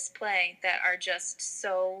in this play that are just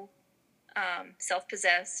so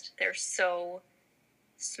self-possessed. They're so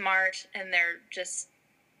smart, and they're just,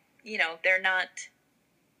 they're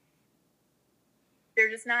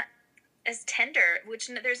just not as tender, which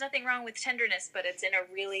there's nothing wrong with tenderness, but it's in a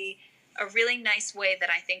really nice way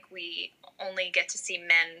that I think we only get to see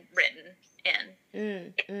men written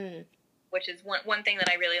in, which is one thing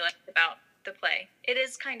that I really liked about the play. It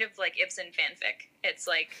is kind of like Ibsen fanfic. It's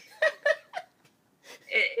like,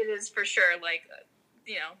 it is for sure, like,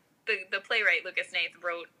 the playwright Lucas Nath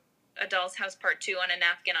wrote A Doll's House Part 2 on a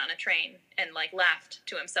napkin on a train, and like laughed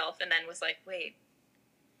to himself, and then was like, wait,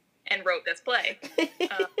 and wrote this play.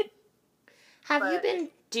 Have you been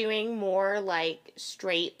doing more like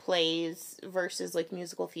straight plays versus like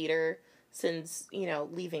musical theater since,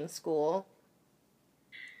 leaving school?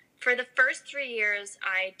 For the first 3 years,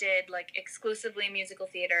 I did like exclusively musical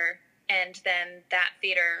theater, and then that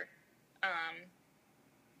theater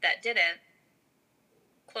that did it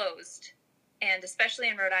closed. and especially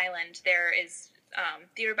in Rhode Island, there is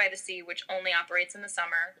Theater by the Sea, which only operates in the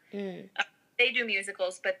summer. They do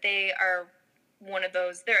musicals, but they are one of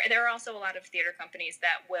those. There are also a lot of theater companies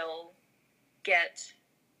that will get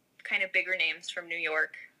kind of bigger names from New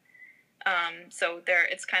York. So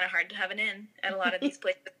it's kind of hard to have an in at a lot of these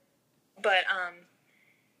places. But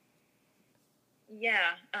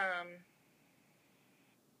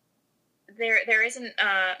there isn't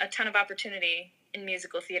a ton of opportunity in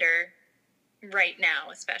musical theater right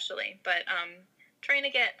now, especially. But trying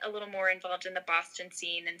to get a little more involved in the Boston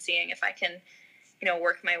scene and seeing if I can,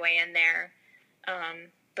 work my way in there.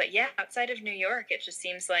 But yeah, outside of New York, it just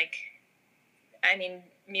seems like,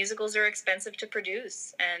 musicals are expensive to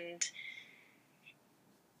produce, and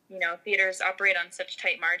theaters operate on such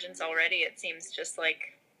tight margins already. It seems just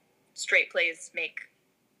like straight plays make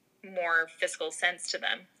more fiscal sense to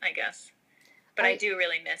them, I guess. But I do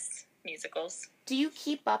really miss musicals. Do you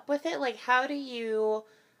keep up with it? Like, how do you,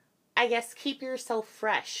 I guess, keep yourself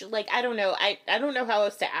fresh? Like, I don't know. I don't know how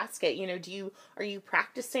else to ask it. Are you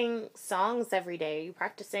practicing songs every day? Are you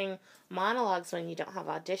practicing monologues when you don't have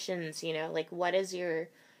auditions? Like, what is your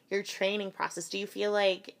training process? Do you feel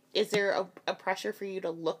like, is there a pressure for you to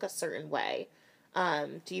look a certain way?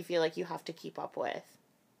 Do you feel like you have to keep up with?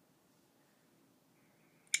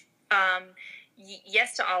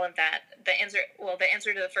 Yes to all of that. The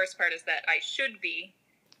answer to the first part is that I should be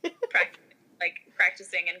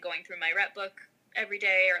practicing and going through my rep book every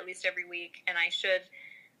day, or at least every week. And I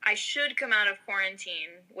should come out of quarantine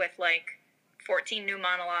with 14 new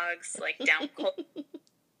monologues, down cold,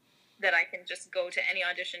 that I can just go to any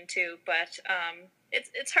audition to. But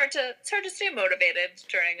it's hard to stay motivated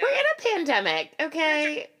during. We're in a pandemic,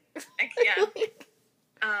 okay? Yeah.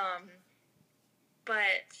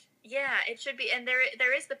 But yeah, it should be, and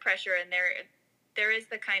there is the pressure, and there is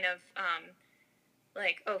the kind of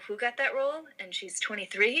oh, who got that role? And she's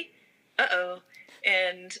 23.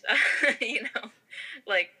 And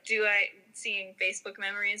seeing Facebook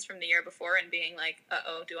memories from the year before and being like,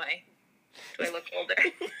 do I look older?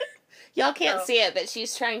 Y'all can't see it, but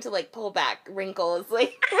she's trying to pull back wrinkles,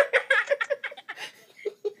 But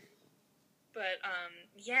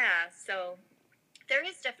yeah, so there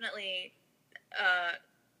is definitely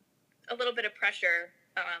a little bit of pressure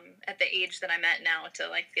at the age that I'm at now to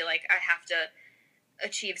feel like I have to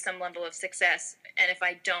achieve some level of success, and if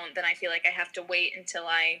I don't, then I feel like I have to wait until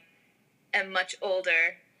I am much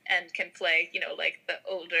older and can play the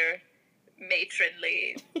older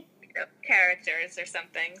matronly characters or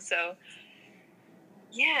something. So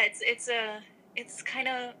yeah, it's kind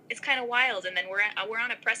of wild, and then we're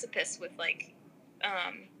on a precipice with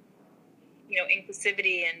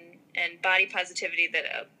inclusivity and body positivity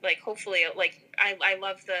that hopefully I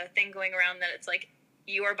love the thing going around that it's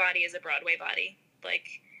your body is a Broadway body,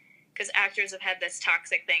 because actors have had this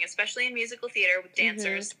toxic thing, especially in musical theater with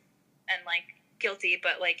dancers, and guilty,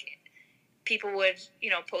 but people would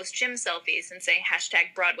post gym selfies and say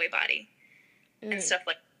 #Broadway body and stuff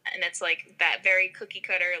like that, and it's that very cookie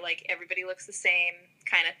cutter, everybody looks the same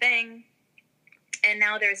kind of thing. And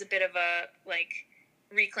now there's a bit of a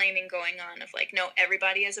reclaiming going on of no,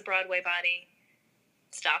 everybody has a Broadway body,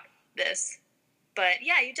 stop this. But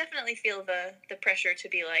yeah, you definitely feel the pressure to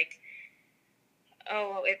be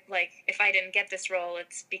if I didn't get this role,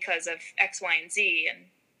 it's because of X, Y, and Z, and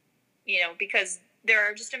because there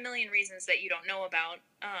are just a million reasons that you don't know about.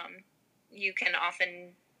 You can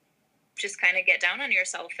often just kind of get down on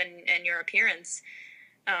yourself and your appearance,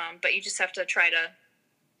 but you just have to try to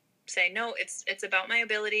say, no, it's about my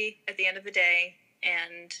ability at the end of the day,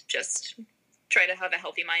 and just try to have a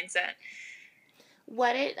healthy mindset.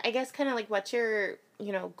 What's your,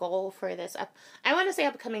 goal for this I want to say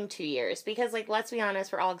upcoming 2 years, because let's be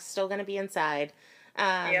honest, we're all still going to be inside.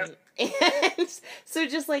 Yep. And so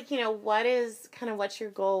just what's your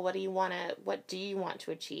goal? What do you want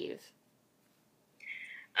to achieve?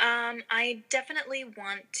 I definitely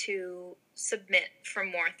want to submit for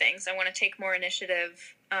more things. I want to take more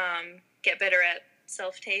initiative, get better at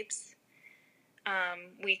self-tapes.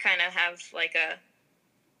 We kind of have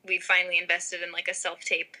we finally invested in a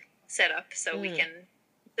self-tape setup, so we can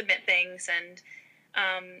submit things. And,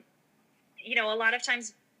 a lot of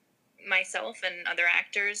times myself and other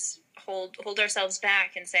actors hold ourselves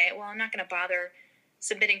back and say, well, I'm not going to bother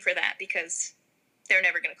submitting for that because they're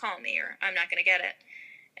never going to call me, or I'm not going to get it.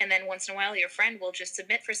 And then once in a while, your friend will just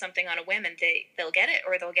submit for something on a whim, and they'll get it,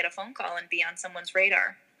 or they'll get a phone call and be on someone's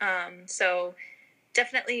radar. So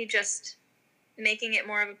definitely just making it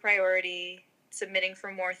more of a priority, submitting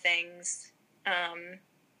for more things,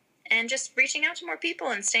 and just reaching out to more people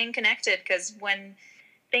and staying connected, because when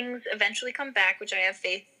things eventually come back, which I have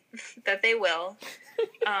faith that they will.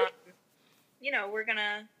 You know, we're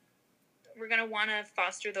gonna want to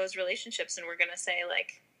foster those relationships, and we're gonna say,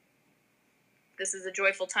 like, this is a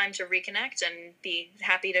joyful time to reconnect and be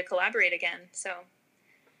happy to collaborate again. So,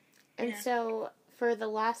 and so for the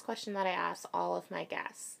last question that I ask all of my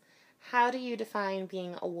guests, how do you define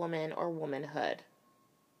being a woman or womanhood?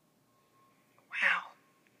 Wow.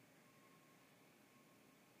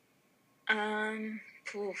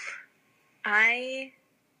 I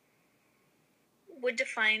would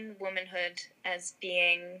define womanhood as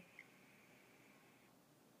being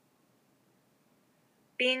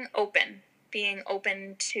open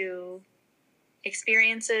to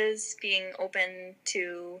experiences, being open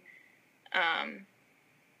to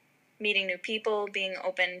meeting new people, being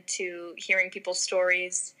open to hearing people's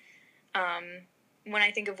stories. When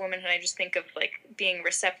I think of womanhood, I just think of, like, being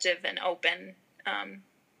receptive and open,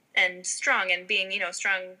 and strong, and being, you know,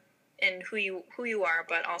 strong in who you are,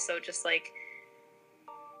 but also just, like,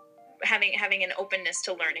 having an openness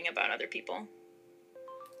to learning about other people.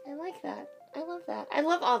 I like that. I love that. I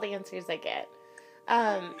love all the answers I get.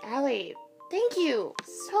 Allie, thank you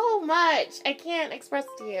so much. I can't express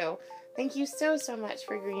to you. Thank you so much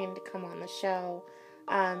for agreeing to come on the show.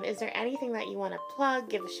 Is there anything that you want to plug,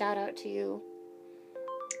 give a shout out to you?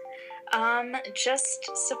 Just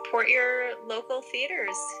support your local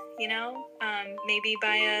theaters, you know, maybe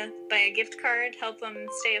buy a gift card, help them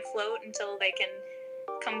stay afloat until they can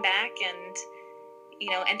come back and, you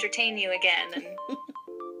know, entertain you again and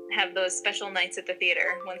have those special nights at the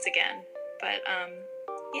theater once again. But,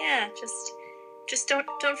 yeah, just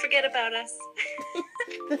don't forget about us.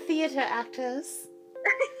 The theater actors.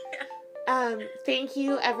 Thank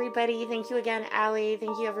you, everybody. Thank you again, Allie.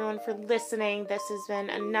 Thank you, everyone, for listening. This has been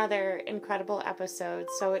another incredible episode.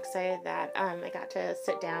 So excited that I got to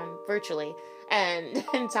sit down virtually and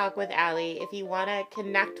talk with Allie. If you want to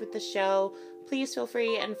connect with the show, please feel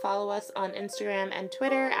free and follow us on Instagram and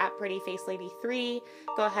Twitter at PrettyFaceLady3.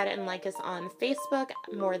 Go ahead and like us on Facebook,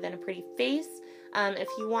 More Than a Pretty Face. If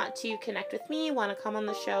you want to connect with me, want to come on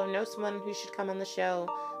the show, know someone who should come on the show,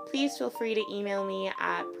 please feel free to email me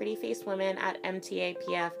at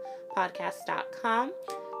prettyfacewomen@mtapfpodcast.com.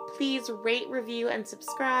 Please rate, review, and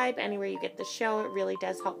subscribe anywhere you get the show. It really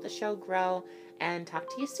does help the show grow. And talk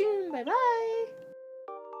to you soon. Bye-bye.